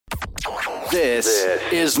This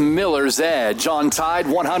is Miller's Edge on Tide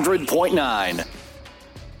 100.9.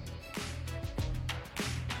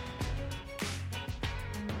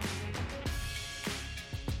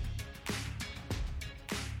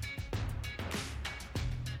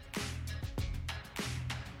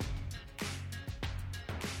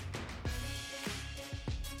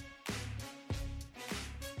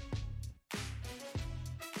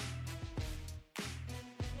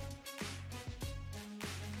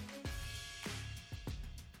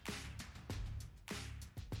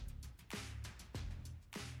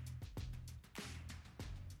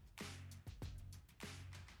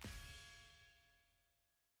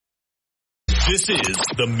 This is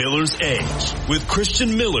the Miller's Edge with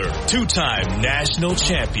Christian Miller, two-time national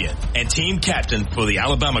champion and team captain for the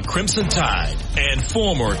Alabama Crimson Tide, and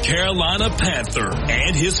former Carolina Panther,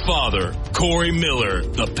 and his father, Corey Miller,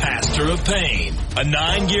 the pastor of pain, a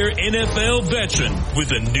 9-year NFL veteran with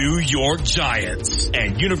the New York Giants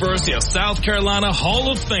and University of South Carolina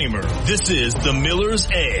Hall of Famer. This is the Miller's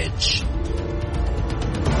Edge.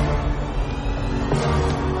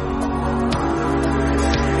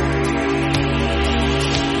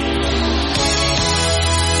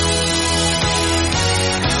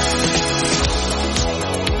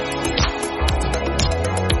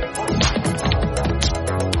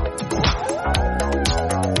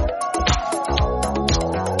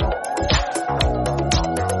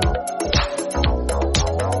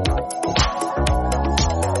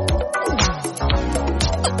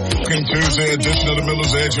 Tuesday edition of the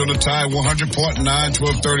Miller's Edge on the Tide 100.9,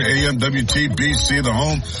 1230 AM WTBC, the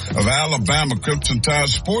home of Alabama Crimson Tide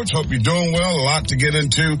Sports. Hope you're doing well. A lot to get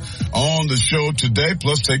into on the show today.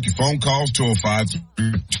 Plus, take your phone calls,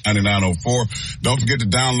 205-9904. Don't forget to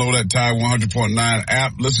download that Tide 100.9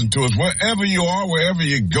 app. Listen to us wherever you are, wherever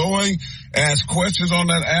you're going. Ask questions on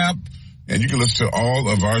that app, and you can listen to all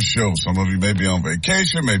of our shows. Some of you may be on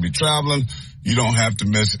vacation, may be traveling. You don't have to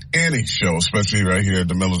miss any show, especially right here at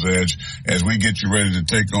the Miller's Edge, as we get you ready to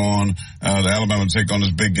take on, the Alabama take on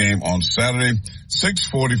this big game on Saturday,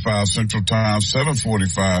 6:45 Central Time,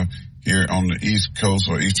 7:45 here on the East Coast,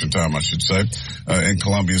 or Eastern Time, I should say, in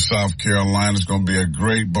Columbia, South Carolina. It's going to be a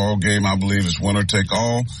great ball game. I believe it's winner take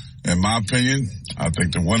all. In my opinion, I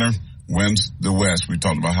think the winner wins the West. We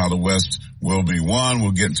talked about how the West will be won.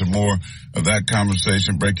 We'll get into more of that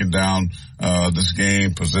conversation, breaking down this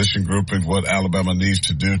game, position grouping, what Alabama needs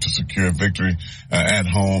to do to secure a victory at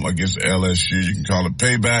home against LSU. You can call it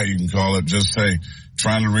payback. You can call it just, hey,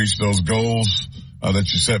 trying to reach those goals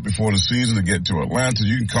that you set before the season to get to Atlanta.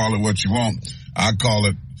 You can call it what you want. I call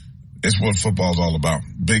it, it's what football's all about.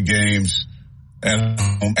 Big games at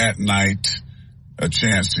home, at night, a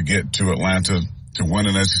chance to get to Atlanta to win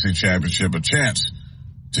an SEC championship, a chance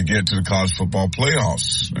to get to the college football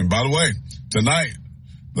playoffs. And by the way, tonight,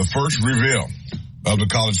 the first reveal of the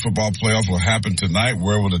college football playoffs will happen tonight.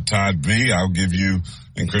 Where will the Tide be? I'll give you,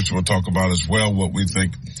 and Christian will talk about as well, what we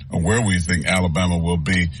think, or where we think Alabama will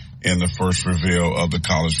be in the first reveal of the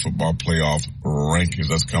college football playoff rankings.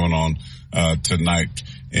 That's coming on tonight.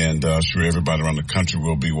 And I'm sure everybody around the country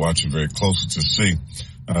will be watching very closely to see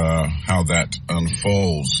how that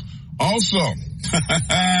unfolds. Also,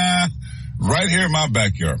 right here in my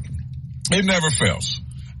backyard, it never fails.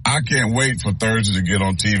 I can't wait for Thursday to get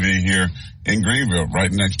on TV here in Greenville,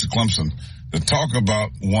 right next to Clemson, to talk about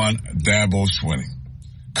one Dabo Swinney.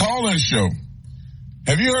 Call-in show.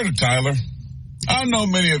 Have you heard of Tyler? I know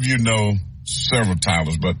many of you know several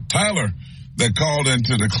Tylers, but Tyler that called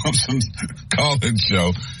into the Clemson call-in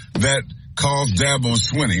show that caused Dabo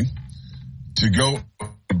Swinney to go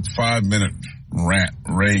 5-minute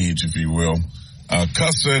rage, if you will,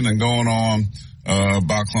 cussing and going on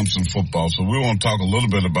about Clemson football. So we want to talk a little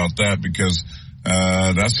bit about that, because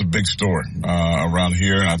that's a big story around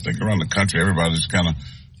here, and I think around the country. Everybody's kind of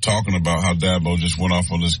talking about how Dabo just went off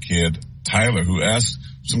on this kid, Tyler, who asked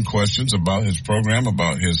some questions about his program,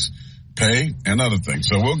 about his pay, and other things.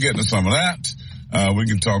 So we'll get into some of that. We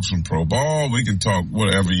can talk some pro ball. We can talk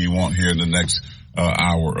whatever you want here in the next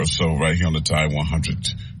hour or so right here on the Tide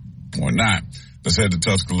 100.9. Let's head to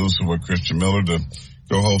Tuscaloosa with Christian Miller, the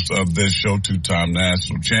co-host of this show, two-time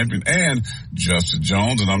national champion, and Justin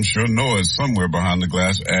Jones, and I'm sure Noah is somewhere behind the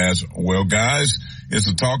glass as well. Guys, it's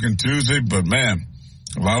a Talking Tuesday, but man,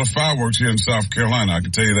 a lot of fireworks here in South Carolina, I can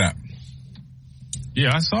tell you that.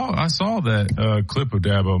 Yeah, I saw that clip of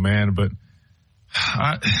Dabo, man, but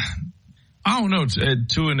I don't know,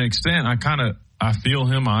 to an extent, I feel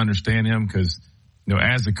him, I understand him, because, you know,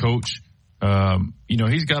 as a coach, you know,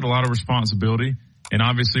 he's got a lot of responsibility, and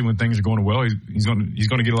obviously when things are going well, he's going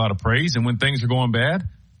to get a lot of praise, and when things are going bad,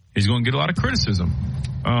 he's going to get a lot of criticism.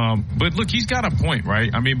 But look, he's got a point,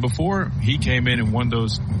 right? I mean, before he came in and won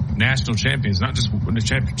those national championships, not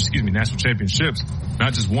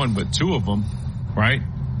just one, but two of them, right?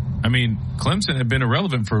 I mean, Clemson had been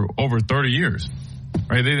irrelevant for over 30 years,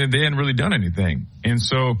 right? They hadn't really done anything. And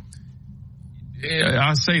so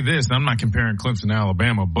I'll say this, and I'm not comparing Clemson to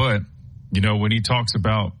Alabama, but, you know, when he talks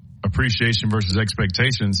about appreciation versus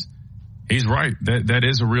expectations, he's right. That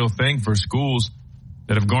is a real thing for schools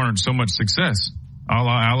that have garnered so much success, a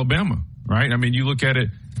la Alabama, right? I mean, you look at it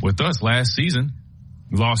with us last season,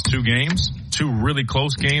 we lost 2 games, 2 really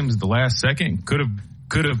close games at the last second. Could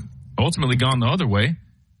have ultimately gone the other way.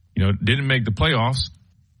 You know, didn't make the playoffs.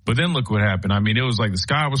 But then look what happened. I mean, it was like the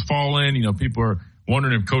sky was falling. You know, people are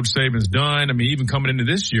wondering if Coach Saban's done. I mean, even coming into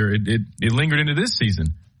this year, it lingered into this season,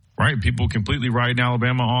 right? People completely writing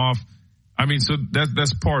Alabama off. I mean, so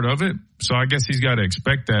that's part of it. So I guess he's got to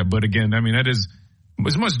expect that. But again, I mean, it's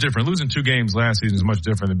much different. Losing 2 games last season is much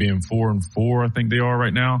different than being 4-4. I think they are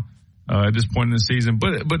right now at this point in the season.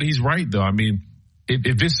 But he's right though. I mean,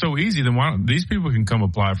 if it's so easy, then why don't these people can come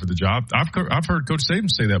apply for the job? I've heard Coach Saban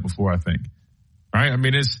say that before, I think. Right? I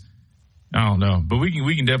mean, I don't know, but we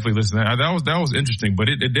can definitely listen to that. That was interesting, but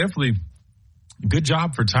it definitely, good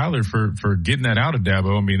job for Tyler for getting that out of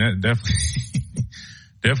Dabo. I mean, that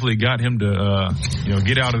definitely got him to,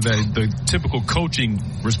 get out of the typical coaching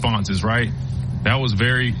responses, right? That was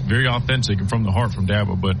very, very authentic and from the heart from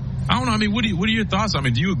Dabo. But I don't know. I mean, what are your thoughts? I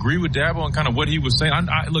mean, do you agree with Dabo and kind of what he was saying?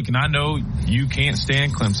 Look, and I know you can't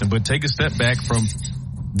stand Clemson, but take a step back from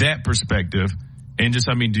that perspective and just,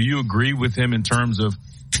 I mean, do you agree with him in terms of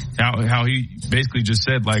how he basically just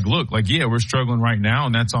said, like, look, like, yeah, we're struggling right now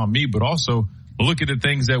and that's on me, but also look at the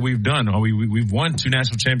things that we've done. We've won 2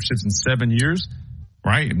 national championships in 7 years,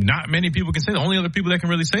 right? Not many people can say that. The only other people that can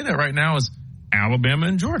really say that right now is Alabama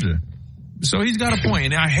and Georgia. So he's got a point.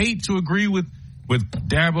 And I hate to agree with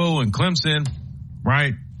Dabo and Clemson,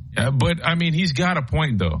 right? But, I mean, he's got a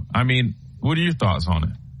point, though. I mean, what are your thoughts on it?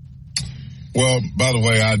 Well, by the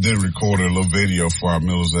way, I did record a little video for our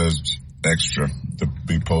Miller's Edge Extra to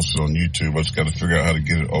be posted on YouTube. I just got to figure out how to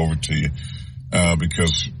get it over to you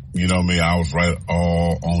because, you know me, I was right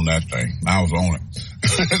all on that thing. I was on it.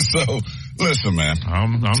 So, listen, man.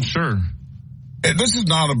 I'm sure. This is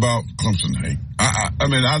not about Clemson hate. I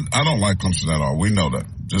mean, I don't like Clemson at all. We know that.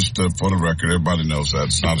 Just for the record, everybody knows that.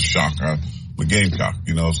 It's not a shock. I'm a Gamecock.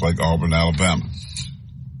 You know, it's like Auburn, Alabama.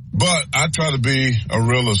 But I try to be a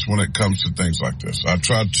realist when it comes to things like this. I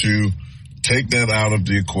try to take that out of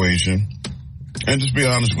the equation and just be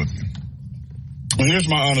honest with you. And here's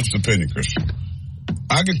my honest opinion, Christian.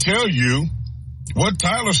 I can tell you what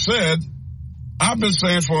Tyler said, I've been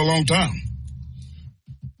saying for a long time.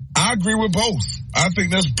 I agree with both. I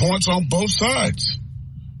think there's points on both sides.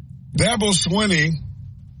 Dabo Swinney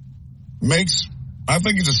I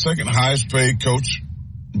think he's the second highest paid coach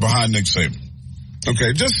behind Nick Saban.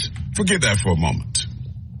 Okay, just forget that for a moment.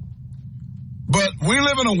 But we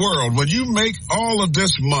live in a world when you make all of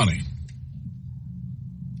this money,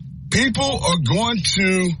 people are going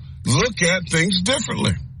to look at things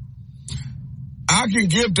differently. I can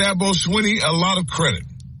give Dabo Swinney a lot of credit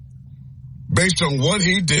based on what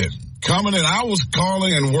he did. Coming in, I was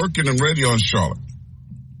calling and working in radio in Charlotte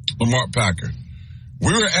with Mark Packer.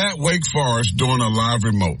 We were at Wake Forest doing a live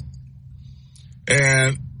remote.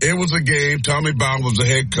 And it was a game. Tommy Bowden was the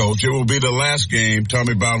head coach. It will be the last game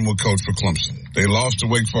Tommy Bowden will coach for Clemson. They lost to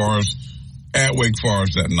Wake Forest at Wake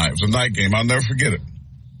Forest that night. It was a night game. I'll never forget it.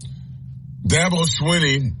 Dabo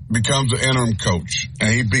Swinney becomes the interim coach, and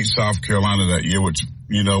he beat South Carolina that year, which,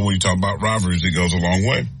 you know, when you talk about rivalries, it goes a long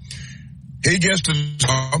way. He gets to the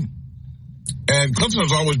job, and Clemson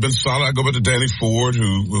has always been solid. I go back to Danny Ford,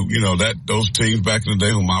 who you know, those teams back in the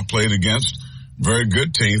day whom I played against, very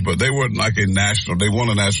good teams, but they weren't like a national. They won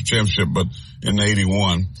a national championship, but in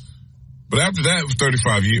 81. But after that, it was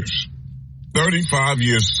 35 years. 35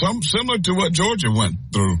 years, similar to what Georgia went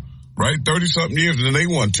through, right? 30-something years, and then they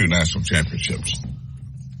won 2 national championships.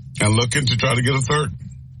 And looking to try to get a third.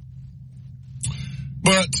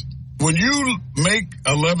 But when you make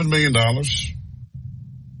 $11 million,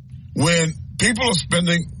 when people are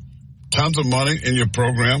spending tons of money in your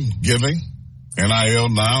program, giving, NIL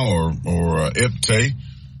now or IPTAY,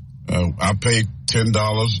 I pay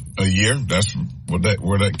 $10 a year. That's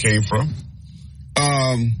where that came from.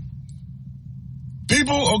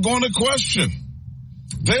 People are going to question.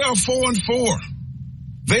 They are 4-4.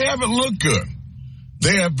 They haven't looked good.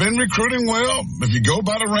 They have been recruiting well. If you go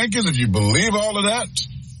by the rankings, if you believe all of that,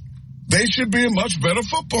 they should be a much better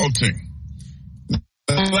football team. In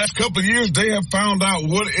the last couple of years, they have found out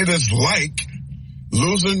what it is like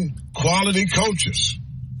losing quality coaches.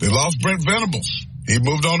 They lost Brent Venables. He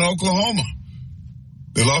moved on to Oklahoma.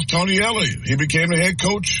 They lost Tony Elliott. He became the head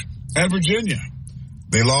coach at Virginia.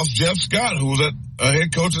 They lost Jeff Scott, who was a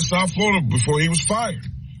head coach at South Florida before he was fired.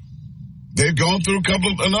 They've gone through a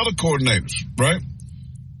couple of other coordinators, right?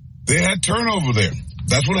 They had turnover there.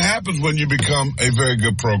 That's what happens when you become a very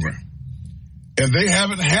good program. And they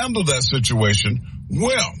haven't handled that situation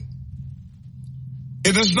well.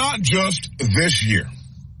 It is not just this year.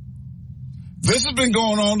 This has been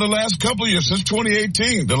going on the last couple of years, since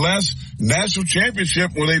 2018, the last national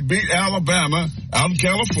championship when they beat Alabama out in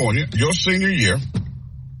California, your senior year.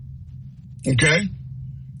 Okay?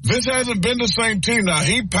 This hasn't been the same team. Now,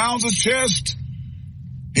 he pounds his chest.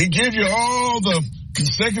 He gives you all the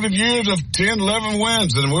consecutive years of 10, 11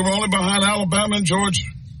 wins, and we were only behind Alabama and Georgia.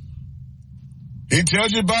 He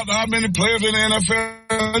tells you about how many players in the NFL,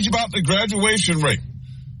 tells you about the graduation rate.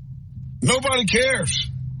 Nobody cares.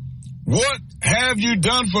 What have you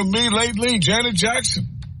done for me lately, Janet Jackson?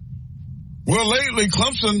 Well, lately,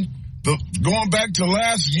 Clemson, going back to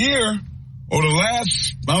last year, or the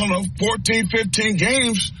last, 14, 15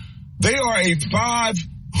 games, they are a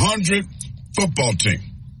 500 football team.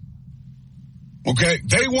 Okay?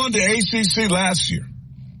 They won the ACC last year.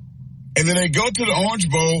 And then they go to the Orange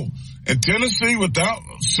Bowl, and Tennessee, without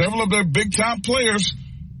several of their big-time players,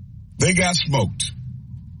 they got smoked.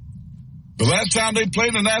 The last time they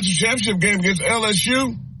played in the national championship game against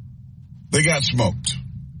LSU, they got smoked.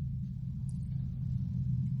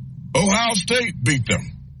 Ohio State beat them.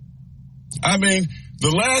 I mean, the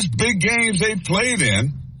last big games they played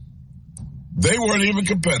in, they weren't even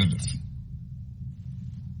competitive.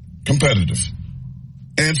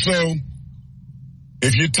 And so,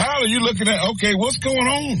 if you're Tyler, you're looking at, okay, what's going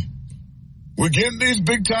on? We're getting these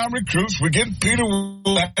big-time recruits. We're getting Peter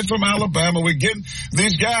Willis from Alabama. We're getting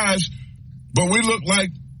these guys, but we look like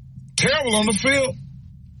terrible on the field.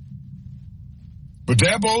 But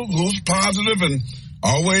Dabo, who's positive and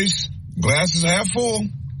always glasses half full,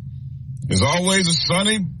 is always a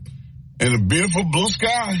sunny and a beautiful blue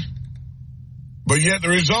sky. But yet the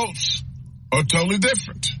results are totally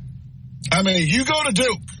different. I mean, you go to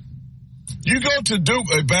Duke,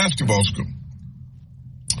 a basketball school,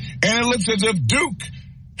 and it looks as if Duke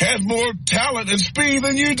has more talent and speed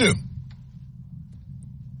than you do.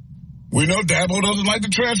 We know Dabo doesn't like the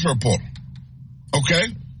transfer portal.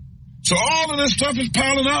 Okay? So all of this stuff is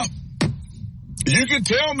piling up. You can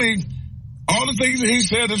tell me all the things that he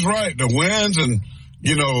said is right. The wins and,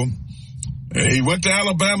 he went to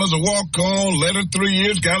Alabama as a walk-on, led her 3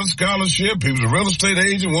 years, got a scholarship. He was a real estate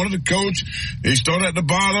agent, wanted to coach. He started at the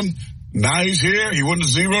bottom. Now he's here. He went to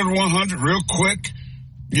 0 to 100 real quick.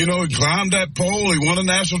 He climbed that pole. He won a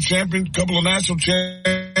national champion, couple of national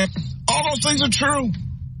champions. All those things are true.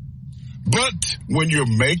 But when you're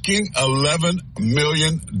making $11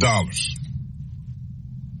 million,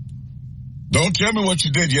 don't tell me what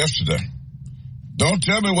you did yesterday. Don't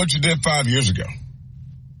tell me what you did 5 years ago.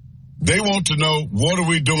 They want to know, what are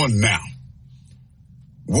we doing now?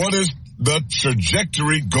 What is the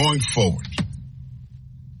trajectory going forward?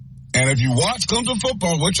 And if you watch Clemson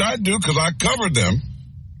football, which I do because I covered them,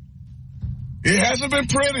 it hasn't been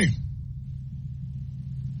pretty.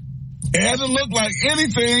 It hasn't looked like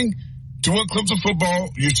anything to what Clemson football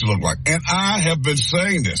used to look like. And I have been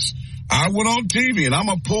saying this. I went on TV, and I'm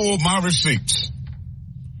going to pull my receipts.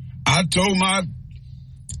 I told my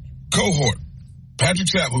cohort, Patrick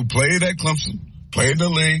Sapp, who played at Clemson, played in the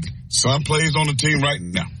league, son plays on the team right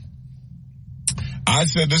now. I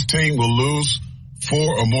said this team will lose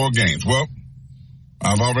 4 or more games. Well,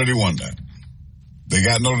 I've already won that. They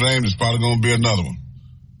got Notre Dame. There's probably going to be another one.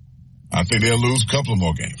 I think they'll lose a couple of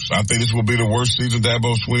more games. I think this will be the worst season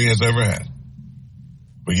Dabo Swinney has ever had.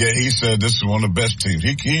 But yet he said this is one of the best teams.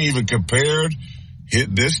 He even compared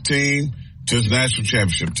this team to his national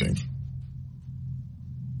championship team.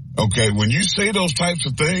 Okay, when you say those types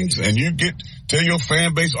of things and you tell your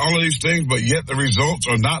fan base all of these things, but yet the results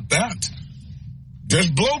are not that,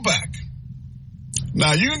 there's blowback.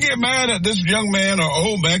 Now, you can get mad at this young man or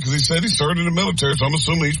old man because he said he served in the military, so I'm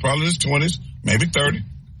assuming he's probably in his 20s, maybe 30,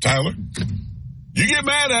 Tyler. You get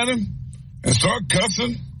mad at him and start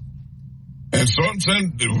cussing and start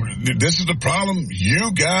saying, this is the problem,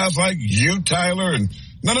 you guys like you, Tyler, and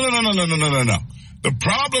no. The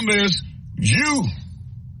problem is you.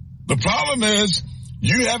 The problem is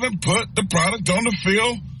you haven't put the product on the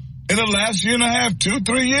field in the last year and a half,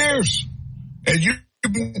 2-3 years. And you're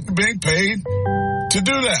being paid to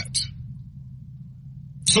do that.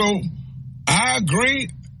 So I agree.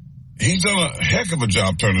 He's done a heck of a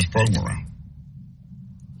job turning this program around.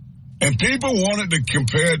 And people wanted to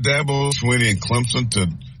compare Dabo Swinney and Clemson to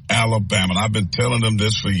Alabama. And I've been telling them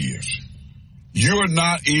this for years. You're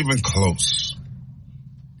not even close.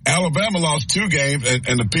 Alabama lost 2 games,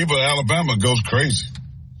 and the people of Alabama goes crazy.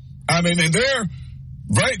 I mean, and they're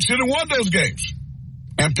right, should have won those games.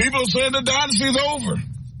 And people are saying the dynasty's over.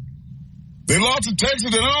 They lost to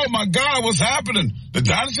Texas, and oh my God, what's happening? The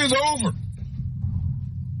dynasty's over.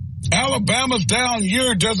 Alabama's down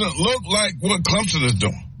year doesn't look like what Clemson is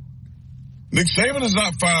doing. Nick Saban is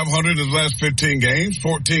not 500 in his last 14 games.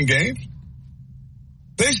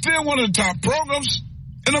 They still one of the top programs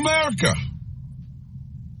in America.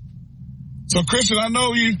 So, Christian, I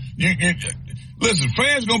know you listen,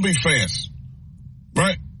 fans going to be fans,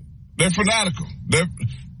 right? They're fanatical.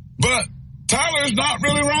 But Tyler is not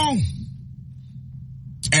really wrong.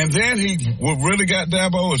 And then what really got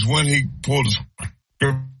Dabo is when he pulled the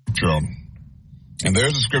scripture on him. And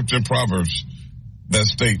there's a scripture in Proverbs that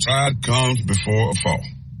states, pride comes before a fall.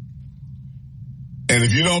 And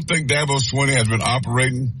if you don't think Dabo Swinney has been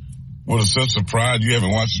operating with a sense of pride, you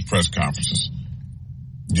haven't watched his press conferences.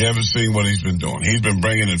 You haven't seen what he's been doing. He's been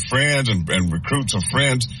bringing in friends and recruits of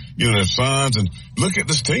friends, their sons. And look at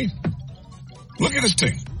this team. Look at this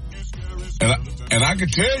team. And I can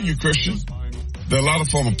tell you, Christian, that a lot of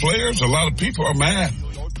former players, a lot of people are mad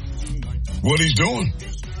what he's doing.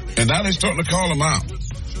 And now they're starting to call him out.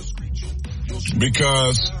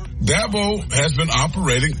 Because Dabo has been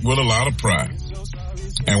operating with a lot of pride.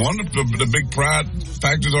 And one of the big pride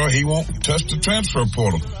factors are he won't touch the transfer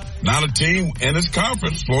portal. Not a team in his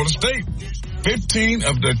conference, Florida State. 15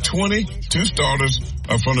 of their 22 starters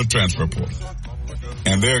are from the transfer portal.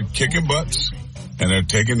 And they're kicking butts, and they're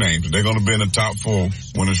taking names. They're going to be in the top 4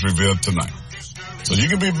 when it's revealed tonight. So you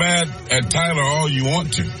can be mad at Tyler all you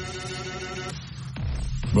want to.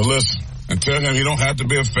 But listen, and tell him you don't have to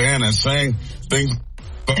be a fan and saying things,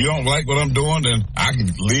 if you don't like what I'm doing, then I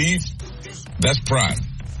can leave. That's pride.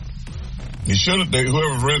 He should have,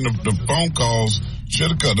 whoever read the phone calls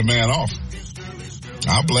should have cut the man off.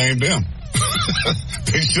 I blame them.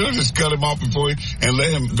 They should have just cut him off and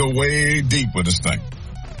let him go way deep with this thing.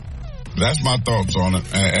 That's my thoughts on it,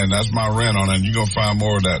 and that's my rant on it. And you're going to find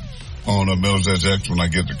more of that on Miller's Edge X when I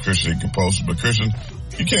get to Christian can post it. But Christian,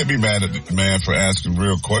 you can't be mad at the man for asking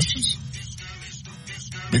real questions.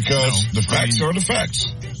 Because the facts are the facts.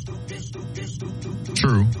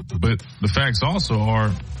 True, but the facts also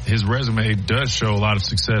are his resume does show a lot of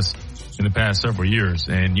success in the past several years.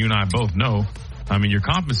 And you and I both know, you're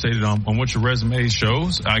compensated on what your resume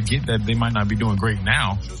shows. I get that they might not be doing great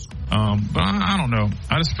now. But I don't know.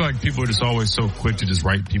 I just feel like people are just always so quick to just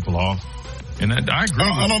write people off. And I agree.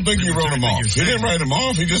 I don't think he wrote him off. He didn't write him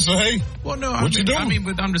off. He just said, hey, what you doing?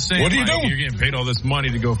 But I'm just saying, what are you doing? You're getting paid all this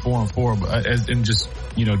money to go 4-4, and just,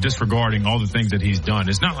 disregarding all the things that he's done.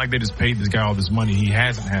 It's not like they just paid this guy all this money. He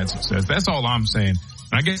hasn't had success. That's all I'm saying.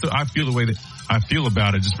 And I guess I feel the way that I feel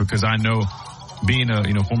about it just because I know being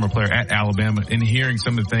a, former player at Alabama and hearing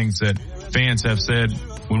some of the things that fans have said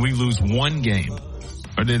when we lose 1 game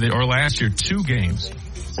or last year 2 games.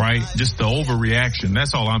 Right? Just the overreaction.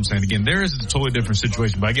 That's all I'm saying. Again, there is a totally different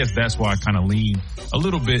situation, but I guess that's why I kind of lean a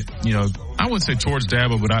little bit, I wouldn't say towards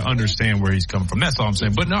Dabo, but I understand where he's coming from. That's all I'm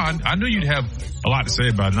saying. But no, I knew you'd have a lot to say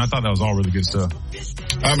about it, and I thought that was all really good stuff.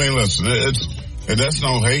 Listen, that's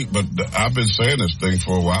no hate, but I've been saying this thing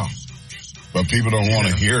for a while. But people don't want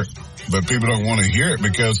to hear it. But people don't want to hear it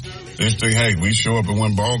because they think, hey, we show up and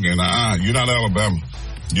win ball game. You're not Alabama.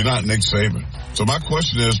 You're not Nick Saban. So my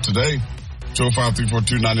question is today,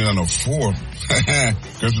 205-342-9904.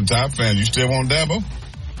 Christian Tide fan, you still want Dabo?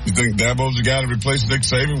 You think Dabo's the guy to replace Nick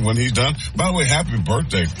Saban when he's done? By the way, happy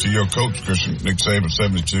birthday to your coach, Christian, Nick Saban,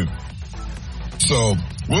 72. So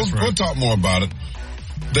we'll talk more about it.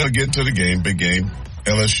 Then get to the game, big game,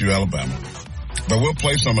 LSU, Alabama. But we'll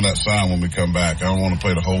play some of that sound when we come back. I don't want to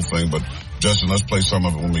play the whole thing, but Justin, let's play some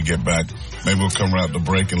of it when we get back. Maybe we'll come right at the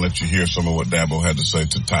break and let you hear some of what Dabo had to say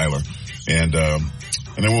to Tyler. And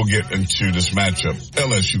then we'll get into this matchup,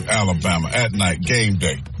 LSU, Alabama, at night, game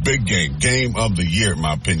day, big game of the year, in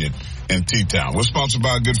my opinion, in T-Town. We're sponsored by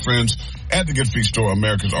our good friends at the Good Feet Store,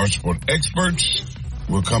 America's Art Sport Experts.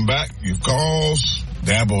 We'll come back, your calls,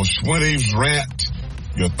 Dabo Swinney's rant,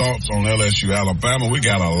 your thoughts on LSU, Alabama. We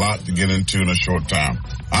got a lot to get into in a short time.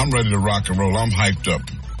 I'm ready to rock and roll. I'm hyped up.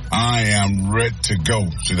 I am ready to go.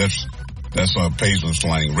 See, that's Paisley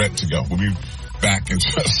slang, ready to go. We'll be back in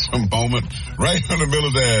just a moment, right on the middle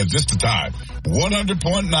of the edge. Just the time.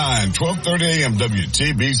 100.9, 12:30 a.m.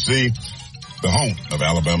 WTBC, the home of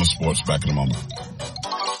Alabama sports. Back in a moment.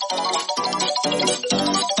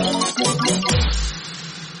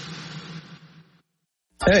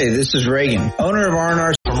 Hey, this is Reagan, owner of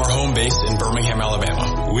R&R. From our home base in Birmingham,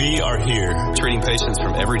 Alabama. We are here treating patients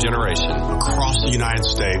from every generation across the United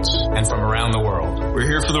States and from around the world. We're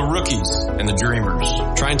here for the rookies and the dreamers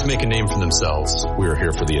trying to make a name for themselves. We're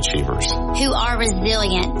here for the achievers who are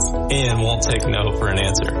resilient and won't take no for an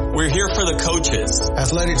answer. We're here for the coaches,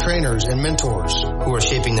 athletic trainers and mentors who are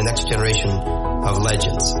shaping the next generation of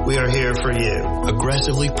legends. We are here for you,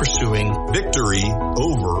 aggressively pursuing victory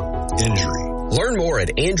over injury. Learn more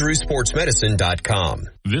at andrewsportsmedicine.com.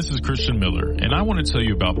 This is Christian Miller, and I want to tell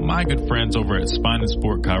you about my good friends over at Spine and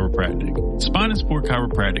Sport Chiropractic. Spine and Sport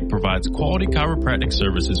Chiropractic provides quality chiropractic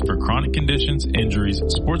services for chronic conditions, injuries,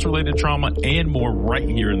 sports-related trauma, and more right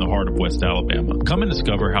here in the heart of West Alabama. Come and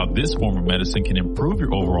discover how this form of medicine can improve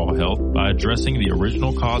your overall health by addressing the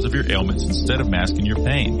original cause of your ailments instead of masking your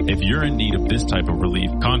pain. If you're in need of this type of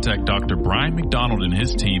relief, contact Dr. Brian McDonald and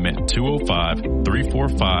his team at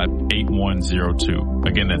 205-345-8102.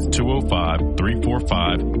 Again, that's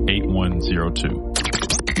 205-345-8102.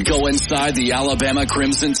 Go inside the Alabama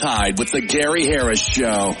Crimson Tide with the Gary Harris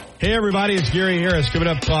Show. Hey everybody, it's Gary Harris. Coming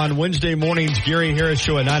up on Wednesday mornings, Gary Harris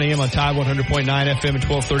Show at 9 a.m. on Tide 100.9 FM and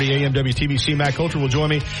 1230 a.m. WTBC. Matt Coulter will join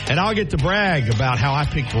me, and I'll get to brag about how I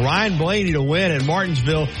picked Ryan Blaney to win at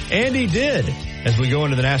Martinsville, and he did, as we go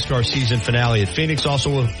into the NASCAR season finale at Phoenix.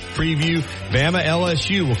 Also will preview Bama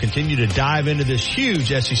LSU. We'll continue to dive into this huge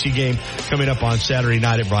SEC game coming up on Saturday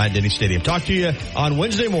night at Bryant-Denny Stadium. Talk to you on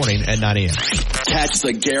Wednesday morning at 9 a.m. Catch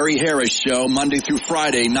the Gary Harris Show Monday through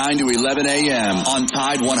Friday, 9 to 11 a.m. on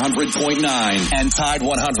Tide 100.9 and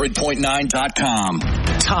Tide100.9.com.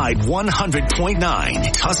 Tide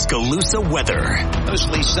 100.9 Tuscaloosa weather.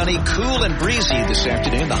 Mostly sunny, cool and breezy this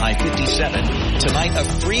afternoon, the high 57. Tonight, a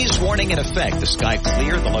freeze warning in effect. The sky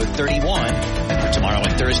clear, the low 31. And for tomorrow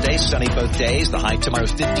and Thursday, sunny both days, the high tomorrow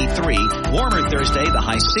 53. Warmer Thursday, the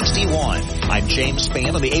high 61. I'm James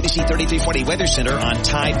Spann on the ABC 3340 Weather Center on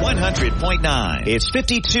Tide 100.9. It's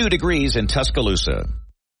 52 degrees in Tuscaloosa.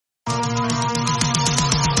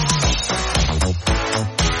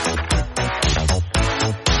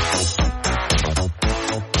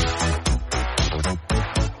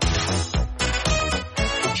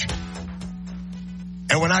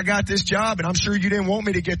 And when I got this job, and I'm sure you didn't want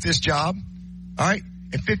me to get this job, all right,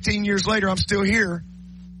 and 15 years later, I'm still here,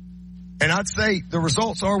 and I'd say the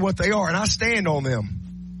results are what they are, and I stand on them.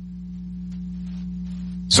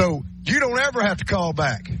 So you don't ever have to call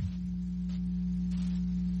back.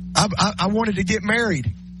 I wanted to get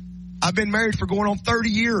married. I've been married for going on 30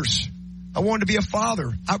 years. I wanted to be a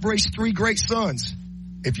father. I've raised 3 great sons.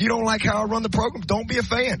 If you don't like how I run the program, don't be a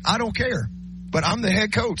fan. I don't care. But I'm the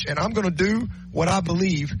head coach, and I'm going to do what I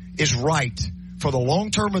believe is right for the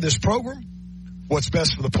long term of this program, what's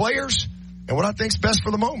best for the players, and what I think is best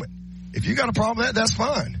for the moment. If you got a problem with that, that's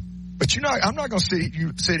fine. But I'm not going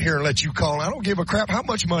to sit here and let you call. I don't give a crap how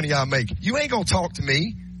much money I make. You ain't going to talk to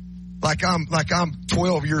me like I'm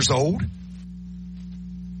 12 years old.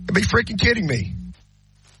 You'd be freaking kidding me.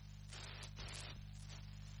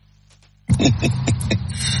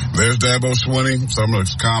 There's Dabo Swinney. Some of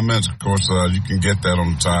his comments, of course, you can get that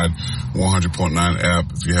on the Tide 100.9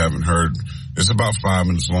 app if you haven't heard. It's about 5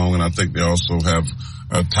 minutes long, and I think they also have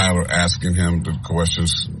Tyler asking him the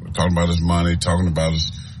questions, talking about his money, talking about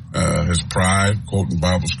his pride, quoting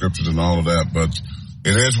Bible scriptures and all of that. But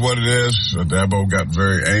it is what it is. Dabo got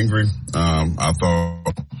very angry. I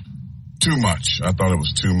thought too much. I thought it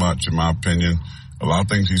was too much, in my opinion. A lot of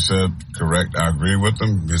things he said, correct. I agree with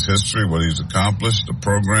him. His history, what he's accomplished, the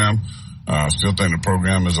program. I still think the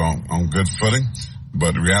program is on good footing.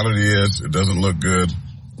 But the reality is, it doesn't look good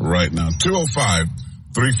right now.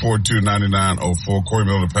 205-342-9904. Corey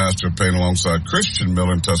Miller, the pastor of Payne, alongside Christian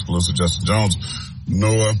Miller in Tuscaloosa, Justin Jones,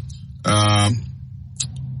 Noah.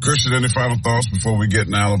 Christian, any final thoughts before we get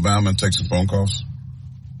in Alabama and take some phone calls?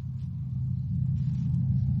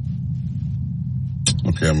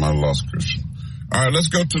 Okay, I might have lost Christian. All right, let's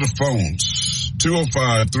go to the phones.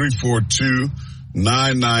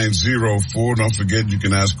 205-342-9904. Don't forget, you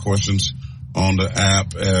can ask questions on the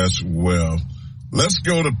app as well. Let's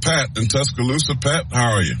go to Pat in Tuscaloosa. Pat,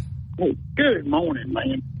 how are you? Hey, good morning,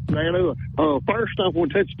 man. First off, we'll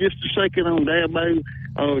touch just a second on Dabo.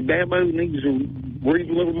 Dabo needs to read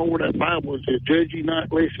a little more of that Bible. It says, judge you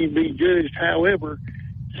not lest you be judged. However,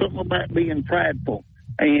 something about being prideful.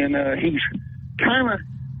 And he's kind of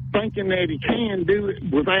thinking that he can do it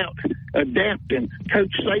without adapting.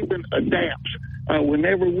 Coach Saban adapts.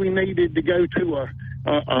 Whenever we needed to go to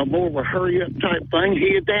a more of a hurry-up type thing,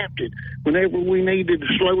 he adapted. Whenever we needed to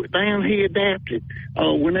slow it down, he adapted.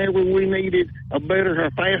 Whenever we needed a better,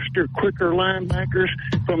 a faster, quicker linebackers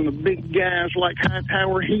from the big guys like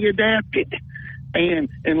Hightower, he adapted. And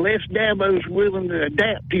unless Dabo's willing to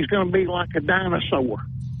adapt, he's going to be like a dinosaur.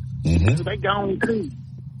 Mm-hmm. They gone too.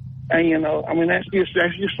 And, I mean, that's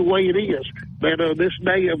just the way it is. But this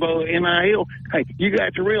day of NIL, hey, you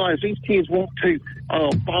got to realize these kids want to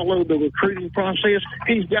follow the recruiting process.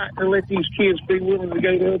 He's got to let these kids be willing to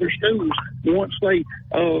go to other schools once they,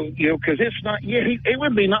 because it's not. Yeah, it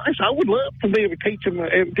would be nice. I would love to be able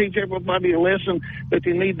to teach everybody a lesson that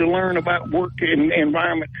they need to learn about work and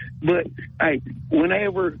environment. But hey,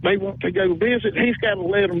 whenever they want to go visit, he's got to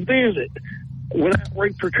let them visit without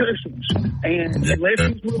repercussions. And unless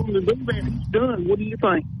he's willing to do that, he's done. What do you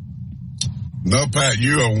think? No, Pat,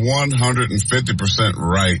 you are 150%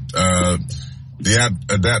 right. The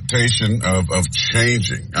adaptation of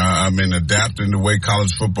changing, adapting the way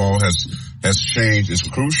college football has changed is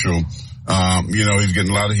crucial. He's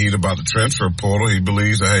getting a lot of heat about the transfer portal. He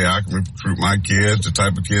believes that, hey, I can recruit my kids, the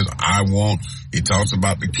type of kids I want. He talks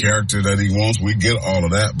about the character that he wants. We get all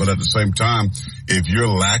of that. But at the same time, if you're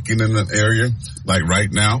lacking in an area, like right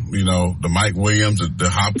now, the Mike Williams, the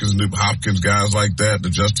Hopkins guys like that, the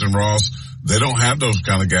Justin Ross, they don't have those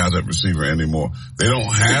kind of guys at receiver anymore. They don't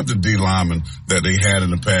have the D linemen that they had in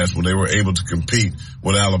the past when they were able to compete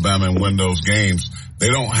with Alabama and win those games. They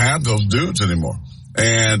don't have those dudes anymore.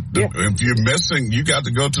 And if you're missing, you got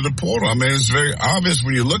to go to the portal. I mean, it's very obvious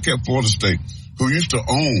when you look at Florida State, who used to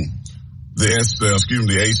own the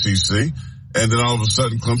ACC, and then all of a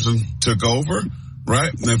sudden Clemson took over, right?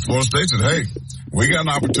 And then Florida State said, hey, we got an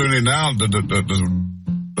opportunity now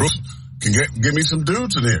can give me some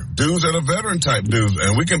dudes in here, dudes that are veteran type dudes,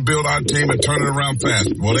 and we can build our team and turn it around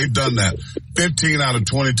fast. Well, they've done that. 15 out of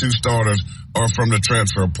 22 starters are from the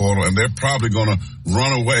transfer portal, and they're probably going to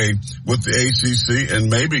run away with the ACC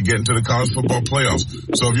and maybe get into the college football playoffs.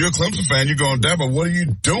 So if you're a Clemson fan, you're going, Dabo, what are you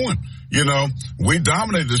doing? We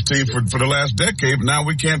dominated this team for the last decade, but now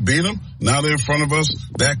we can't beat them. Now they're in front of us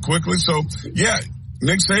that quickly. So, yeah,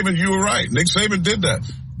 Nick Saban, you were right. Nick Saban did that.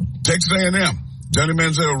 Texas A&M. Johnny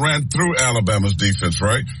Manziel ran through Alabama's defense,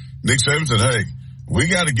 right? Nick Saban said, hey, we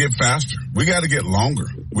got to get faster. We got to get longer.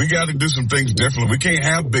 We got to do some things differently. We can't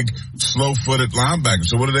have big, slow-footed linebackers.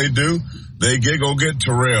 So what do? They go get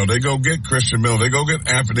Terrell. They go get Christian Miller. They go get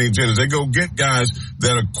Anthony Jennings. They go get guys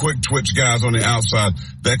that are quick twitch guys on the outside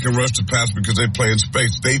that can rush the pass because they play in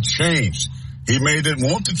space. They changed. He didn't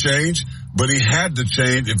want to change, but he had to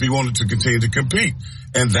change if he wanted to continue to compete.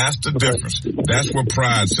 And that's the difference. That's where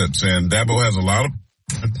pride sets in. Dabo has a lot of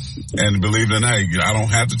and believe in, hey, I don't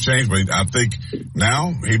have to change, but I think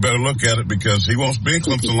now he better look at it because he won't be in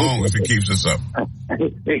Clemson long if he keeps this up.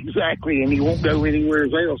 Exactly, and he won't go anywhere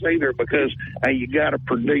else either because you got to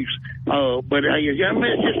produce. But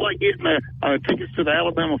it's just like getting tickets to the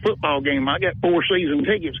Alabama football game. I got 4 season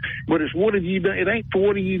tickets, but it's what have you done? It ain't for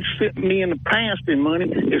what have you sent me in the past in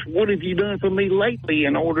money. It's what have you done for me lately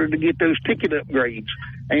in order to get those ticket upgrades.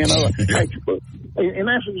 And and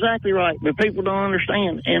that's exactly right. But people don't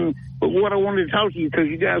understand. But what I wanted to talk to you, because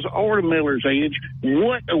you guys are the Miller's Edge,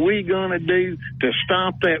 what are we going to do to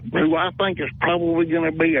stop that, who I think is probably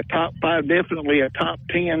going to be a top 5, definitely a top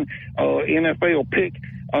 10 NFL pick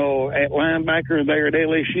at linebacker there at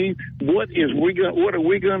LSU? What are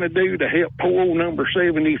we going to do to help poor old number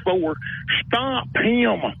 74 stop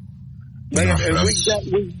him?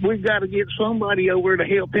 We've got to get somebody over to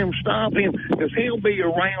help him stop him, because he'll be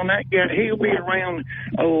around that guy. He'll be around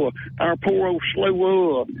our poor old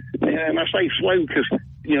slow. And I say slow because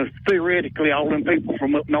theoretically, all them people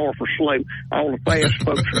from up north are slow. All the fast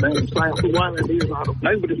folks are down south. Why that is, I don't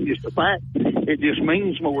know, but it's just a fact. It just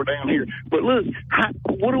means more down here. But look,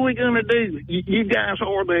 what are we going to do? You guys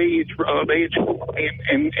are the edge,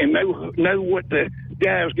 and know what the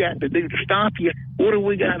guys got to do to stop you. What do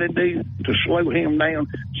we got to do to slow him down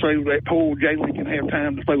so that poor Jalen can have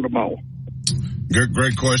time to throw the ball?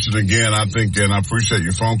 Great question again, I think, and I appreciate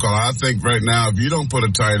your phone call. I think right now, if you don't put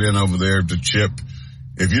a tight end over there to chip,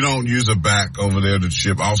 if you don't use a back over there to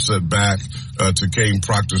chip, offset back to Caden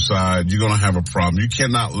Proctor's side, you're going to have a problem. You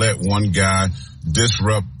cannot let one guy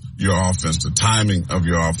disrupt your offense, the timing of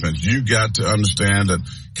your offense. You got to understand that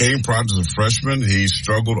Caden Proctor's a freshman. He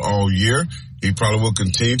struggled all year. He probably will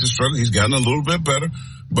continue to struggle. He's gotten a little bit better.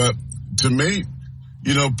 But to me,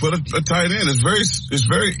 put a tight end. It's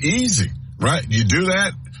very easy, right? You do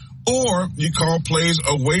that, or you call plays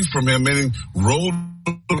away from him, meaning roll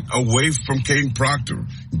away from Caden Proctor.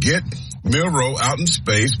 Get Milroe out in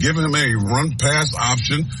space, give him a run-pass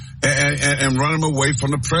option, and run him away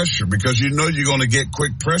from the pressure, because you're going to get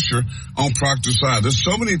quick pressure on Proctor's side. There's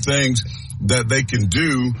so many things that they can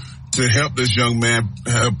do to help this young man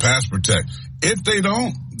pass protect. If they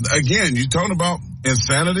don't, again, you're talking about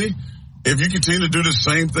insanity. If you continue to do the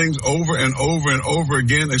same things over and over and over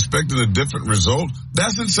again, expecting a different result,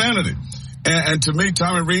 that's insanity. And to me,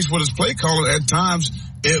 Tommy Rees, with his play caller, at times,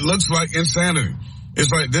 it looks like insanity.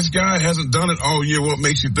 It's like this guy hasn't done it all year. What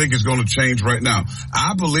makes you think it's going to change right now?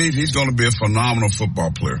 I believe he's going to be a phenomenal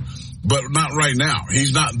football player, but not right now.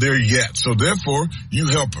 He's not there yet. So therefore, you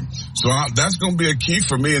help him. So that's going to be a key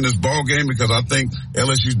for me in this ball game, because I think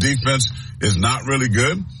LSU's defense is not really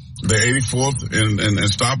good. They're 84th in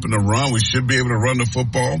stopping the run. We should be able to run the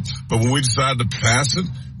football. But when we decide to pass it,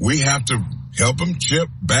 we have to help him chip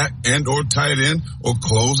back and or tight end or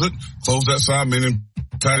close that side, meaning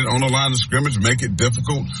tight end on the line of scrimmage, make it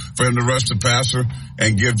difficult for him to rush the passer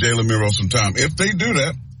and give Jalen Miro some time. If they do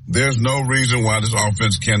that, there's no reason why this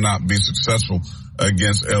offense cannot be successful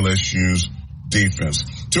against LSU's defense.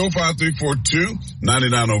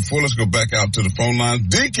 205-342-9904. Let's go back out to the phone line.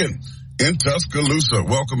 Deacon in Tuscaloosa.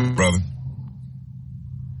 Welcome, brother.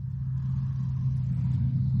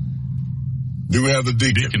 Do we have the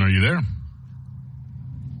Deacon? Deacon, are you there?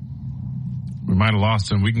 We might have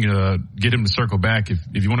lost him. We can get him to circle back. If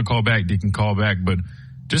you want to call back, Deacon, call back. But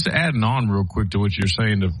just to add on real quick to what you're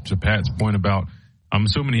saying to Pat's point about, I'm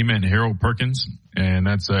assuming he meant Harold Perkins, and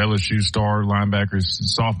that's LSU star linebacker,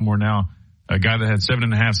 sophomore now, a guy that had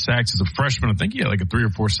 7.5 sacks as a freshman. I think he had like a 3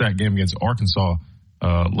 or 4 sack game against Arkansas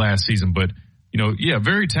last season. But,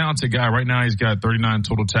 very talented guy. Right now he's got 39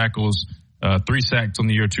 total tackles, 3 sacks on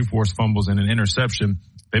the year, 2 forced fumbles, and an interception.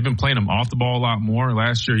 They've been playing him off the ball a lot more.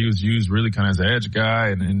 Last year he was used really kind of as an edge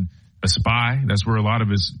guy and a spy. That's where a lot of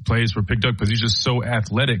his plays were picked up, because he's just so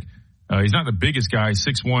athletic. He's not the biggest guy,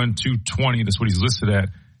 6'1", 220. That's what he's listed at.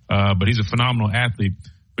 But he's a phenomenal athlete.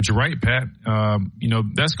 But you're right, Pat.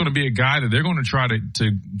 That's going to be a guy that they're going to try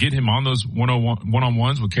to get him on those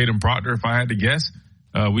one-on-ones with Caden Proctor, if I had to guess.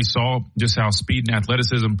 We saw just how speed and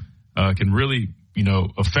athleticism can really,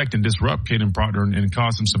 affect and disrupt Caden Proctor and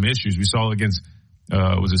cause him some issues. We saw against,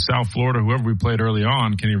 was it South Florida, whoever we played early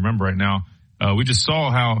on, can't even remember right now. We just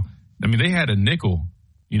saw how, they had a nickel,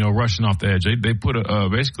 rushing off the edge. They put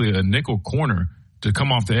basically a nickel corner to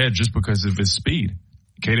come off the edge just because of his speed.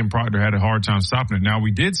 Caden Proctor had a hard time stopping it. Now,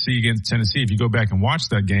 we did see against Tennessee, if you go back and watch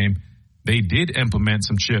that game, they did implement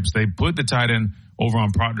some chips. They put the tight end over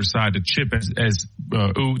on Proctor's side to chip as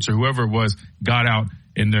Oots or whoever it was got out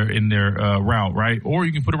in their route, right? Or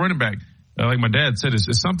you can put a running back. Like my dad said, it's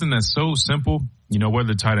something that's so simple, whether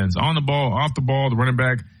the tight end's on the ball, off the ball, the running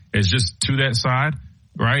back is just to that side,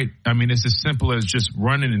 right? It's as simple as just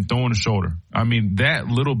running and throwing a shoulder. That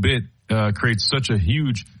little bit creates such a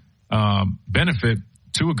huge benefit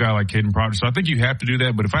to a guy like Caden Proctor. So I think you have to do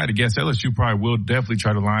that. But if I had to guess, LSU probably will definitely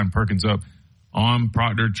try to line Perkins up on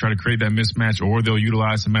Proctor, try to create that mismatch, or they'll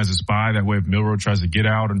utilize him as a spy. That way, if Milroe tries to get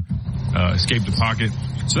out and escape the pocket.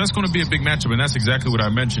 So that's going to be a big matchup, and that's exactly what I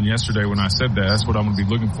mentioned yesterday when I said that. That's what I'm going to be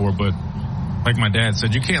looking for. But like my dad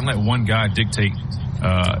said, you can't let one guy dictate,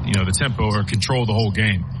 the tempo or control the whole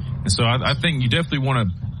game. And so I think you definitely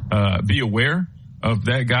want to be aware of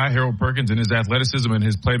that guy, Harold Perkins, and his athleticism and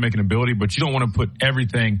his playmaking ability, but you don't want to put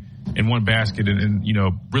everything in one basket and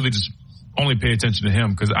really just only pay attention to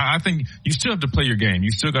him, because I think you still have to play your game.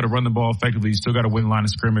 You still got to run the ball effectively. You still got to win the line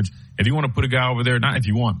of scrimmage. If you want to put a guy over there, not if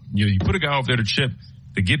you want, you put a guy over there to chip,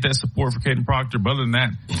 to get that support for Caden Proctor. But other than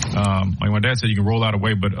that, like my dad said, you can roll out a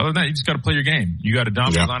way, but other than that, you just got to play your game. You got to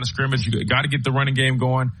dominate the line of scrimmage. You got to get the running game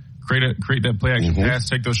going, create that play action pass,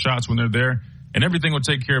 take those shots when they're there. And everything will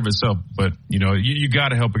take care of itself. But, you got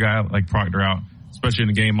to help a guy like Proctor out, especially in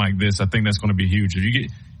a game like this. I think that's going to be huge.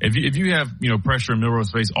 If you have, pressure in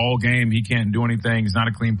Milroe's face all game, he can't do anything. He's not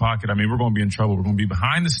a clean pocket. We're going to be in trouble. We're going to be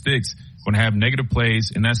behind the sticks, going to have negative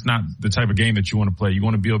plays, and that's not the type of game that you want to play. You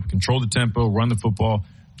want to be able to control the tempo, run the football,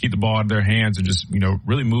 keep the ball out of their hands, and just,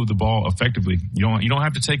 really move the ball effectively. You don't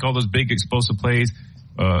have to take all those big explosive plays,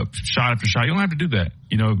 shot after shot. You don't have to do that.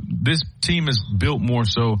 This team is built more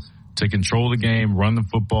so to control the game, run the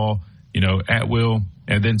football, at will,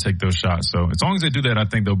 and then take those shots. So as long as they do that, I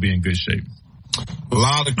think they'll be in good shape. A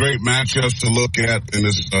lot of great matchups to look at in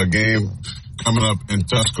this game coming up in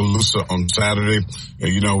Tuscaloosa on Saturday.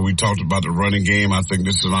 We talked about the running game. I think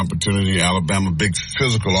this is an opportunity. Alabama, big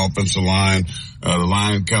physical offensive line. The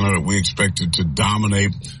line kind of that we expected to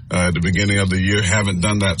dominate at the beginning of the year. Haven't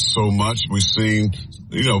done that so much. We've seen,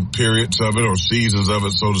 periods of it or seasons of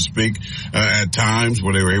it, so to speak, at times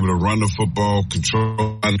where they were able to run the football,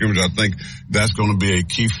 control the scrimmage. I think that's going to be a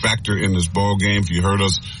key factor in this ball game. If you heard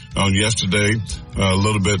us on yesterday, a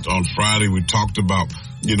little bit on Friday, we talked about,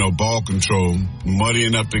 ball control,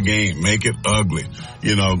 muddying up the game, make it ugly.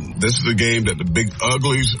 This is a game that the big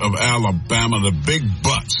uglies of Alabama, the big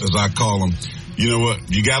butts, as I call them, you know what?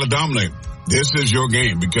 You got to dominate. this is your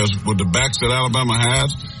game, because with the backs that Alabama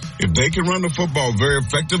has, if they can run the football very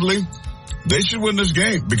effectively, they should win this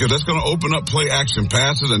game, because that's going to open up play action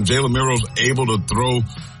passes, and Jalen Milroe's able to throw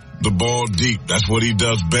the ball deep. That's what he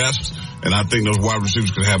does best, and I think those wide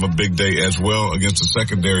receivers could have a big day as well against the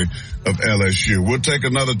secondary of LSU. We'll take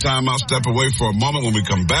another timeout, step away for a moment. When we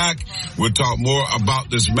come back, we'll talk more about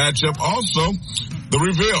this matchup. Also, the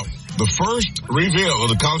reveal. The first reveal of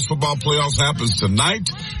the college football playoffs happens tonight.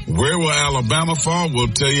 Where will Alabama fall?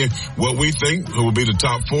 We'll tell you what we think, who will be the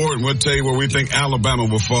top four, and we'll tell you where we think Alabama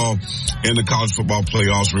will fall in the college football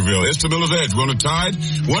playoffs reveal. It's the Miller's Edge. We're on the Tide.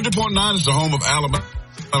 100.9 is the home of Alabama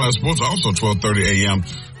sports. Also 12:30 a.m.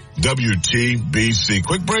 WTBC.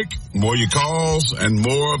 Quick break. More of your calls and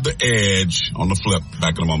more of the Edge on the flip.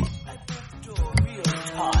 Back in a moment.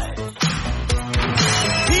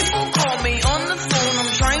 People call me on the phone.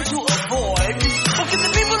 I'm trying to avoid. Because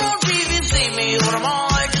the people on TV see me, or am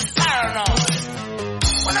I just paranoid?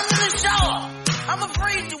 When I'm in the shower, I'm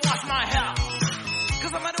afraid to wash my hair.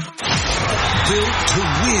 Because I'm built to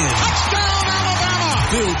win. Touchdown, Alabama!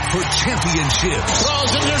 Built for championships.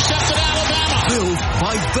 Throws intercepted, Alabama! Built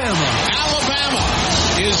by Bama. Alabama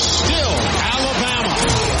is still Alabama.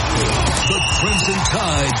 The Crimson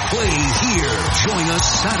Tide play here. Join us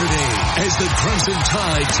Saturday as the Crimson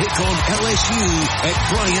Tide take on LSU at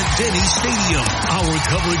Bryant-Denny Stadium. Our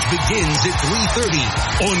coverage begins at 3:30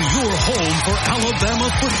 on your home for Alabama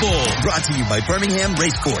football. Brought to you by Birmingham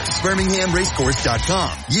Racecourse.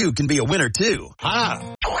 BirminghamRacecourse.com. You can be a winner too.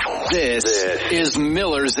 This is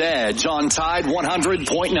Miller's Edge on Tide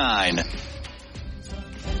 100.9.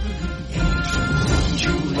 Would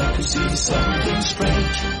you like to see something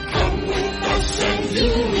strange? Come with us and you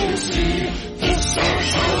will see. It's our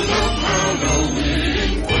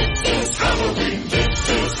Halloween. It's Halloween. This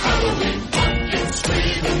is Halloween. Pumpkins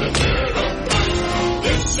scream in the dead of night.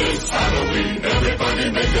 This is Halloween.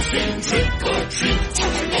 Everybody make a scene. Trick or treat.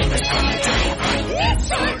 Tell your neighbors how you die.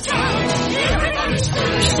 It's our time. Everybody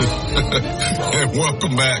scream. And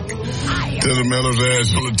welcome back to the Miller's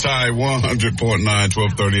Edge on the Tide 100.9,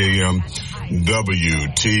 12:30 a.m.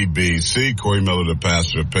 WTBC. Corey Miller, the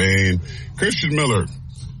pastor of Payne, Christian Miller,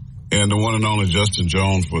 and the one and only Justin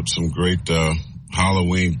Jones with some great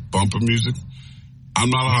Halloween bumper music. I'm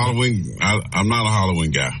not a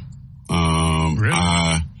Halloween guy. Really?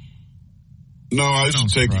 I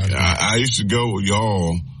used to go with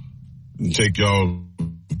y'all and take y'all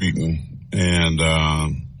beating, and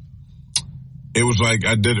it was like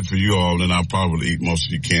I did it for you all, and I probably eat most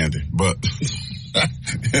of your candy, but.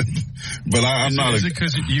 But I'm not. Is it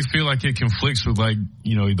because you feel like it conflicts with, like,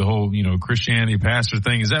 the whole, Christianity pastor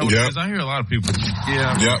thing? Is that what it is? I hear a lot of people.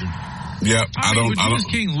 Yeah. Yep. I don't. Just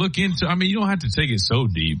can't look into. I mean, you don't have to take it so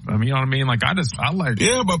deep. I mean, you know what I mean? Like, I like.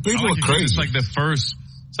 Yeah, but people are crazy. It's like the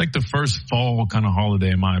first fall kind of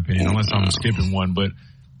holiday, in my opinion, unless I'm skipping one. But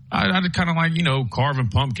I kind of like, carving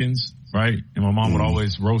pumpkins, right? And my mom would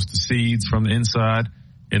always roast the seeds from the inside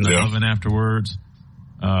in the oven afterwards.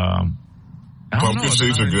 Pumpkin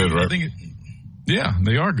seeds are good, right? Yeah,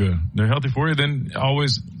 they are good. They're healthy for you. Then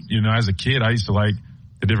always, as a kid, I used to like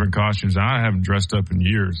the different costumes. I haven't dressed up in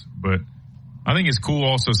years, but I think it's cool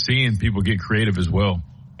also seeing people get creative as well.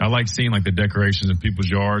 I like seeing like the decorations in people's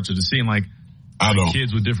yards, or just seeing like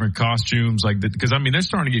kids with different costumes, because they're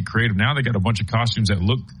starting to get creative now. They got a bunch of costumes that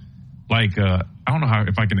look like I don't know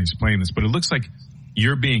if I can explain this, but it looks like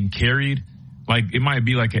you're being carried. Like, it might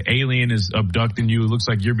be like an alien is abducting you. It looks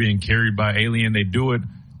like you're being carried by an alien. They do it.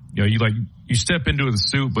 You step into the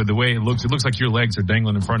suit, but the way it looks like your legs are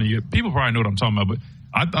dangling in front of you. People probably know what I'm talking about, but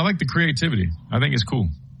I like the creativity. I think it's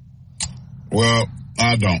cool. Well,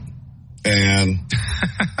 I don't. And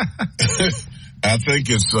I think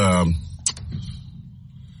it's, I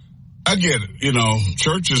get it.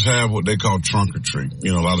 Churches have what they call trunk or treat.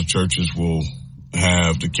 A lot of churches will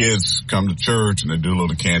have the kids come to church and they do a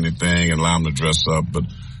little candy thing and allow them to dress up. But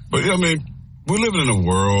we're living in a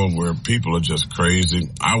world where people are just crazy.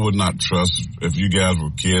 I would not trust, if you guys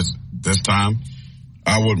were kids this time,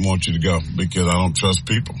 I wouldn't want you to go, because I don't trust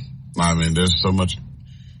people. There's so much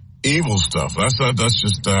evil stuff. That's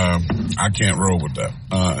just, I can't roll with that.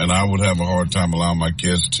 And I would have a hard time allowing my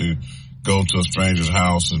kids to go to a stranger's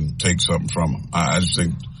house and take something from them. I just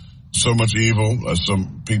think so much evil.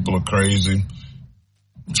 Some people are crazy.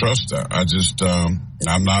 Trust that.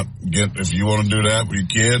 I'm not if you want to do that with your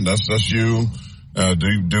kid, that's you.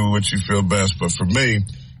 Do what you feel best. But for me,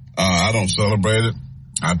 I don't celebrate it.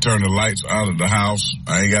 I turn the lights out of the house.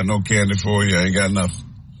 I ain't got no candy for you. I ain't got nothing.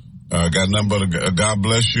 Got nothing but a God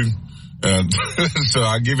bless you. And so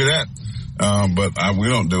I give you that. But we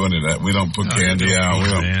don't do any of that. We don't put candy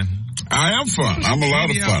out. I am fun. I'm a lot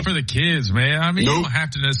of fun. For the kids, man. I mean, you don't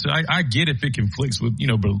have to necessarily. I get if it conflicts with,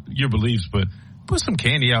 your beliefs, but put some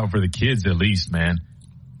candy out for the kids at least, man.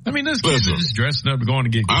 I mean, those kids are just dressing up and going to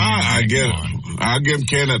get candy. I get it. I give them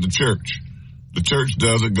candy at the church. The church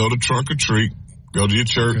does it. Go to trunk or treat. Go to your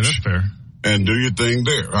church. Okay, that's fair. And do your thing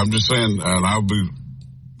there. I'm just saying, and I'll be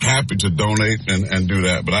happy to donate and do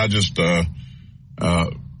that. But I just, and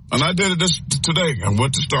I did it today. I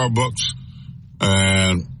went to Starbucks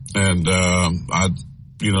and I,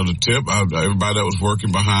 the tip, everybody that was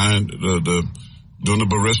working behind doing the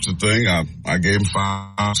barista thing, I gave them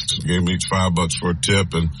gave them each $5 for a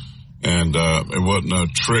tip, and it wasn't a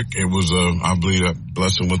trick. It was I believe a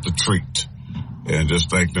blessing with the treat, and just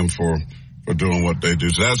thank them for doing what they do.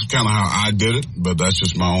 So that's kind of how I did it, but that's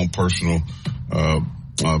just my own personal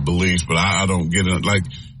beliefs. But I don't get it like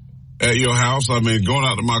at your house. I mean, going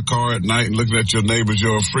out to my car at night and looking at your neighbor's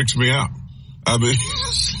yard freaks me out. I mean,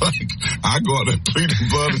 it's like, I go out there plead the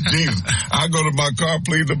blood of Jesus. I go to my car,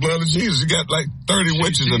 plead the blood of Jesus. You got like 30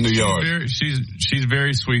 witches in the yard. She's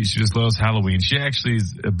very sweet. She just loves Halloween. She actually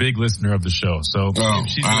is a big listener of the show. So,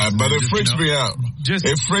 but it freaks me out.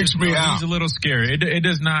 It freaks me out. It's a little scary. It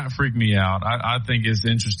does not freak me out. I think it's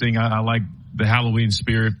interesting. I like the Halloween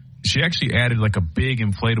spirit. She actually added like a big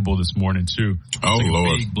inflatable this morning too. Oh, like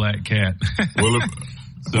Lord. A big black cat.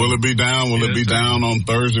 Will it be down? Will it be down on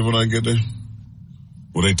Thursday when I get there?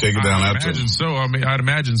 Will they take it down after? I'd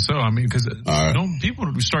imagine so. I mean, because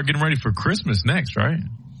people start getting ready for Christmas next, right?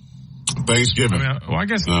 Thanksgiving. I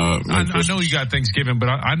guess I know you got Thanksgiving, but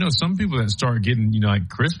I know some people that start getting like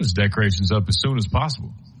Christmas decorations up as soon as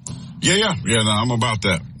possible. Yeah. No, I'm about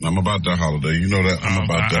that. I'm about that holiday. You know that. I'm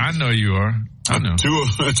about that. I know you are. I know.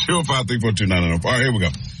 205-342-9904. All right, here we go.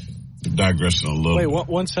 Digressing a little. Wait,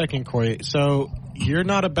 one second, Corey. So you're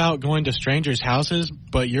not about going to strangers' houses,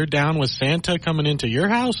 but you're down with Santa coming into your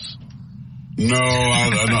house? No, I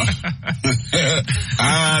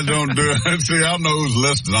don't do it. See, I don't know who's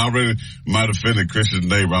listening. I already might have offended Christian's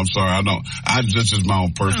neighbor. I'm sorry. I don't. This is my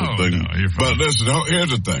own personal thing. No, you're fine. But listen,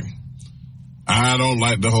 here's the thing. I don't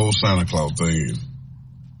like the whole Santa Claus thing either,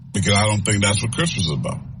 because I don't think that's what Christmas is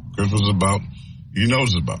about. Christmas is about,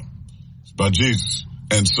 it's about. It's about Jesus.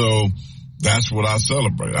 And so that's what I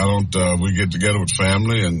celebrate. I don't, we get together with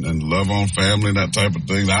family and love on family and that type of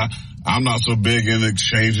thing. I'm not so big in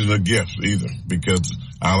exchanging the gifts either, because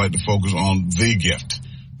I like to focus on the gift,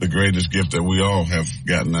 the greatest gift that we all have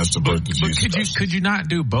gotten. That's the birth of Jesus. Could you not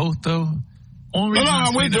do both though? No,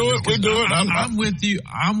 we do it. We do it. I'm with you.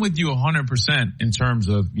 I'm with you 100% in terms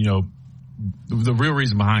of, the real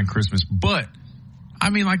reason behind Christmas. But I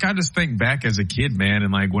mean, like, I just think back as a kid, man,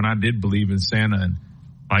 and like when I did believe in Santa, and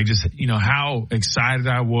like just, how excited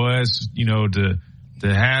I was, to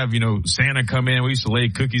have, Santa come in. We used to lay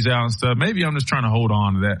cookies out and stuff. Maybe I'm just trying to hold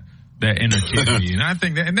on to that inner kid in me. And I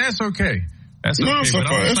think and that's okay. That's okay. No, it's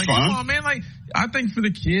okay. It's like, fine. come on, man. Like, I think for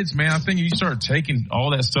the kids, man, I think if you start taking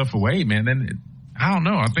all that stuff away, man, then I don't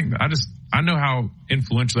know. I know how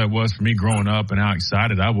influential that was for me growing up and how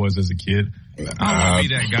excited I was as a kid. I don't want to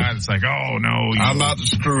be that guy that's like, oh, no. I'm not the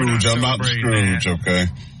Scrooge. I'm not the Scrooge, okay?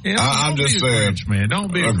 Yeah, I'm just saying. Grinch, man.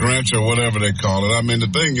 Don't be a Grinch or whatever they call it. I mean, the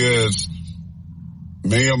thing is,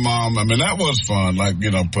 me and Mom, that was fun, like,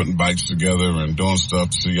 putting bikes together and doing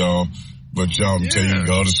stuff to y'all. But y'all until you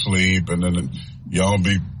go to sleep, and then y'all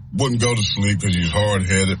wouldn't go to sleep because you're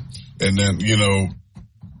hard-headed. And then,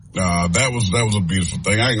 that was a beautiful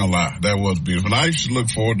thing. I ain't gonna lie. That was beautiful. And I used to look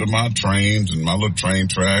forward to my trains and my little train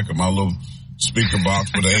track and my little speaker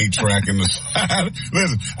box with the 8-track in the side.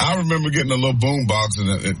 Listen, I remember getting a little boom box and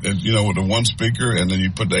with the one speaker, and then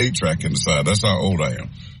you put the 8-track in the side. That's how old I am.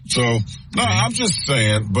 So, no, I'm just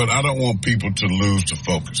saying, but I don't want people to lose the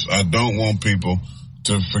focus. I don't want people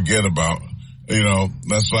to forget about,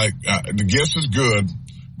 that's like, the gifts is good,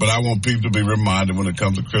 but I want people to be reminded when it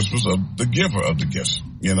comes to Christmas of the giver of the gifts.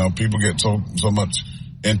 People get so much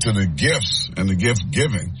into the gifts and the gift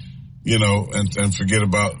giving, and forget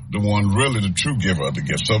about the one really the true giver of the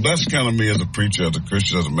gift. So that's kind of me as a preacher, as a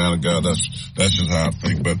Christian, as a man of God. That's just how I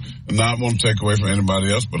think. But not want to take away from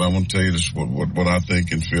anybody else, but I want to tell you this, what I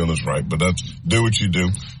think and feel is right. But do what you do,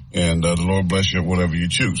 and the Lord bless you at whatever you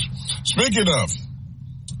choose. Speaking of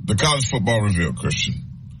the college football reveal, Christian,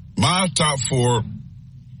 my top 4,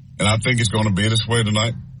 and I think it's going to be this way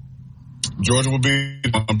tonight. Georgia will be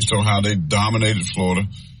on how they dominated Florida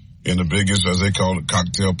in the biggest, as they call it,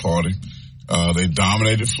 cocktail party. They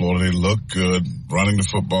dominated Florida. They looked good, running the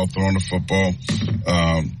football, throwing the football.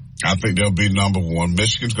 I think they'll be number 1.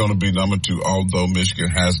 Michigan's going to be number 2, although Michigan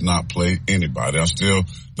has not played anybody.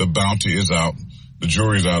 The bounty is out. The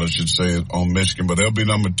jury's out, I should say, on Michigan, but they'll be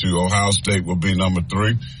number 2. Ohio State will be number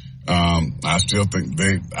 3. I still think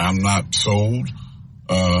I'm not sold.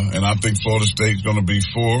 And I think Florida State's going to be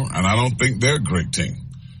 4, and I don't think they're a great team.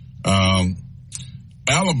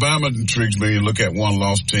 Alabama intrigues me. You look at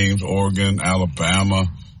one-loss teams, Oregon, Alabama,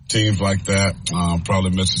 teams like that.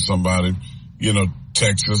 Probably missing somebody.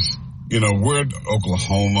 Texas. Where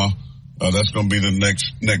Oklahoma. That's going to be the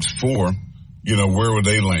next 4. Where would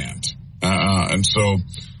they land? And so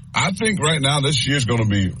I think right now this year's going to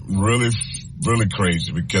be really, really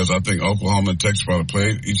crazy because I think Oklahoma and Texas probably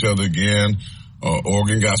play each other again.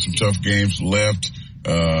 Oregon got some tough games left.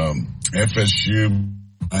 FSU,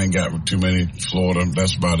 I ain't got too many. Florida,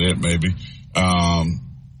 that's about it maybe.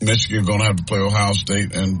 Michigan going to have to play Ohio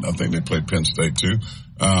State, and I think they play Penn State too.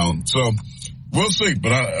 So we'll see,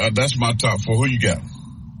 but that's my top 4. Who you got?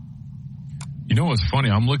 You know what's funny?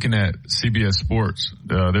 I'm looking at CBS Sports.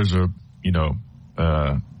 There's a,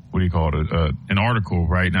 what do you call it? An article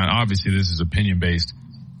right now. Obviously, this is opinion based,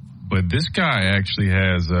 but this guy actually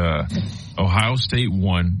has Ohio State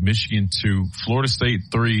 1, Michigan 2, Florida State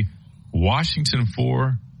 3, Washington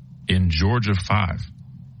 4, and Georgia 5.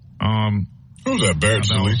 Who's that? Barrett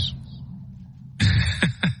Sallee?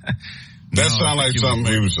 That sounds like something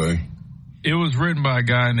he would say. It was written by a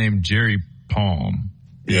guy named Jerry Palm.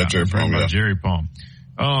 Yeah, Jerry Palm. Yeah. Jerry Palm.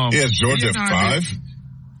 He has Georgia at 5?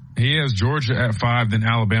 He has Georgia at 5, then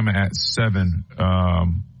Alabama at 7.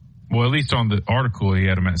 Well, at least on the article, he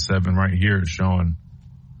had him at 7. Right here, it's showing,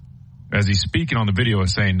 as he's speaking on the video,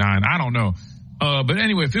 it's saying 9. I don't know. But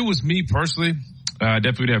anyway, if it was me personally, I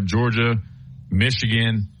definitely would have Georgia,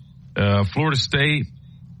 Michigan, Florida State,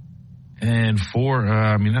 and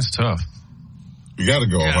 4. That's tough. You got to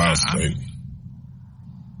go Ohio State.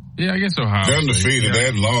 I guess Ohio They're State. undefeated. They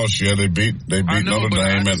had lost. Yeah, they beat Notre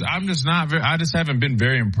Dame. I just haven't been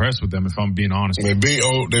very impressed with them, if I'm being honest. They beat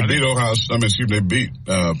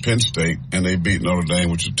Penn State, and they beat Notre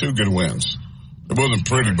Dame, which are 2 good wins. It wasn't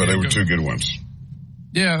pretty, but they were 2 good wins.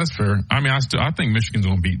 Yeah, that's fair. I think Michigan's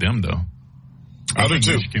going to beat them, though. I do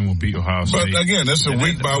too. Michigan will beat Ohio State. But again, that's a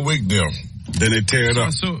week-by-week deal. Then they tear it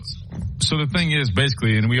up. So the thing is,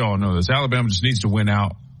 basically, and we all know this, Alabama just needs to win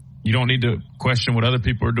out. You don't need to question what other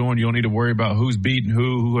people are doing. You don't need to worry about who's beating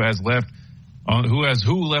who has left,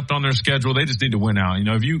 who left on their schedule. They just need to win out.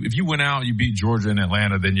 If you win out, you beat Georgia and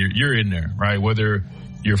Atlanta, then you're in there, right? Whether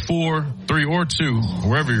you're 4, 3, or 2,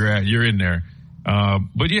 wherever you're at, you're in there.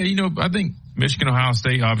 But yeah, I think Michigan, Ohio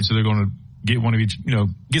State, obviously they're going to get one of each,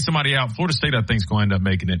 get somebody out. Florida State, I think, is going to end up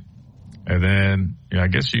making it. And then, I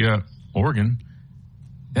guess you got Oregon.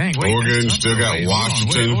 Dang, wait. Oregon still got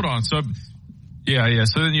Washington. Hold on. So, yeah.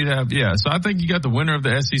 So then you'd have, So I think you got the winner of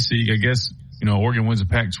the SEC. I guess, Oregon wins the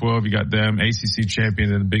Pac-12. You got them, ACC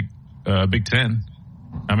champion, and the Big Ten.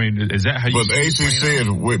 I mean, is that how you?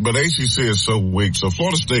 But ACC is so weak. So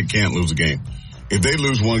Florida State can't lose a game. If they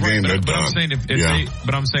lose one game, they're done.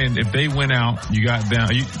 I'm saying if they win out, you got them.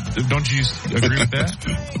 Don't you agree with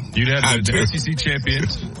that? You'd have the SEC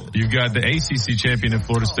champions. You've got the ACC champion if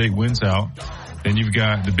Florida State wins out. Then you've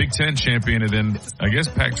got the Big Ten champion, and then I guess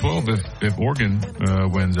Pac-12 if Oregon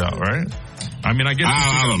wins out, right? I mean, I guess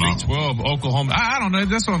I don't know. Big 12, Oklahoma. I don't know.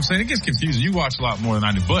 That's what I'm saying. It gets confusing. You watch a lot more than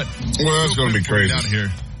I do, but it's going to be crazy down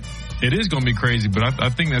here. It is going to be crazy, but I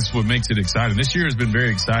think that's what makes it exciting. This year has been very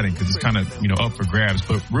exciting because it's kind of, up for grabs.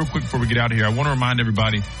 But real quick before we get out of here, I want to remind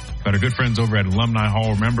everybody about our good friends over at Alumni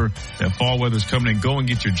Hall. Remember that fall weather's coming in. Go and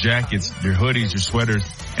get your jackets, your hoodies, your sweaters,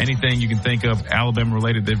 anything you can think of Alabama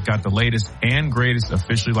related. They've got the latest and greatest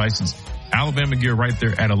officially licensed Alabama gear right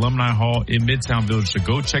there at Alumni Hall in Midtown Village. So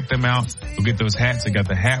go check them out. Go get those hats. They got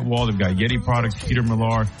the hat wall. They've got Yeti products, Peter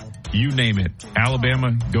Millar. You name it.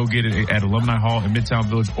 Alabama, go get it at Alumni Hall in Midtown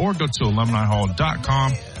Village or go to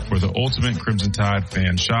alumnihall.com for the ultimate Crimson Tide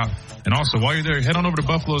fan shop. And also, while you're there, head on over to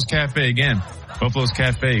Buffalo's Cafe again. Buffalo's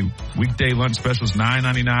Cafe, weekday lunch specials,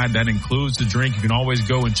 $9.99. That includes the drink. You can always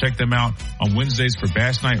go and check them out on Wednesdays for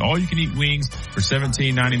Bash Night. All you can eat wings for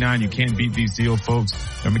 $17.99. You can't beat these deals, folks.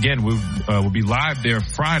 And again, we'll be live there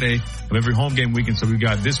Friday of every home game weekend. So we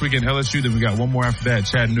got this weekend LSU, then we got one more after that,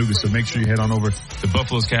 Chattanooga. So make sure you head on over to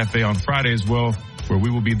Buffalo's Cafe on Friday as well, where we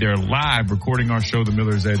will be there live recording our show, The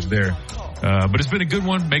Miller's Edge there. But it's been a good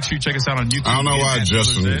one. Make sure you check us out on YouTube. I don't know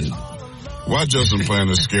why Justin playing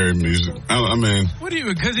this scary music. I mean, what do you?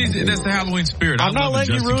 Because that's the Halloween spirit. I'm not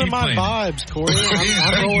letting you ruin my vibes, Corey.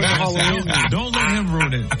 I'm rolling Halloween. Don't let him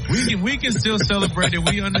ruin it. We can still celebrate it.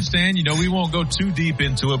 We understand. We won't go too deep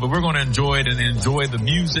into it, but we're going to enjoy it and enjoy the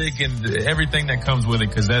music and everything that comes with it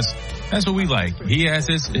because that's what we like. He has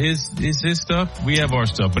his stuff. We have our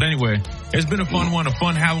stuff. But anyway, it's been a fun one, a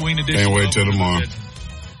fun Halloween edition. Can't wait till tomorrow.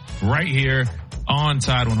 Right here on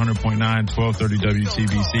Tide 100.9, 1230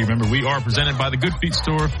 WTBC. Remember, we are presented by the Good Feet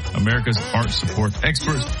Store, America's arch support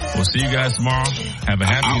experts. We'll see you guys tomorrow. Have a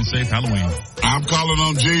happy and safe Halloween. I'm calling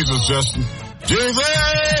on Jesus, Justin. Jesus!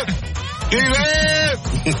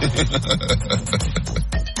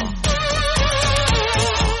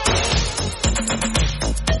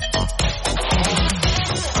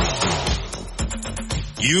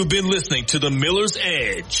 You've been listening to the Miller's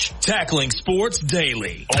Edge, tackling sports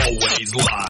daily, always live.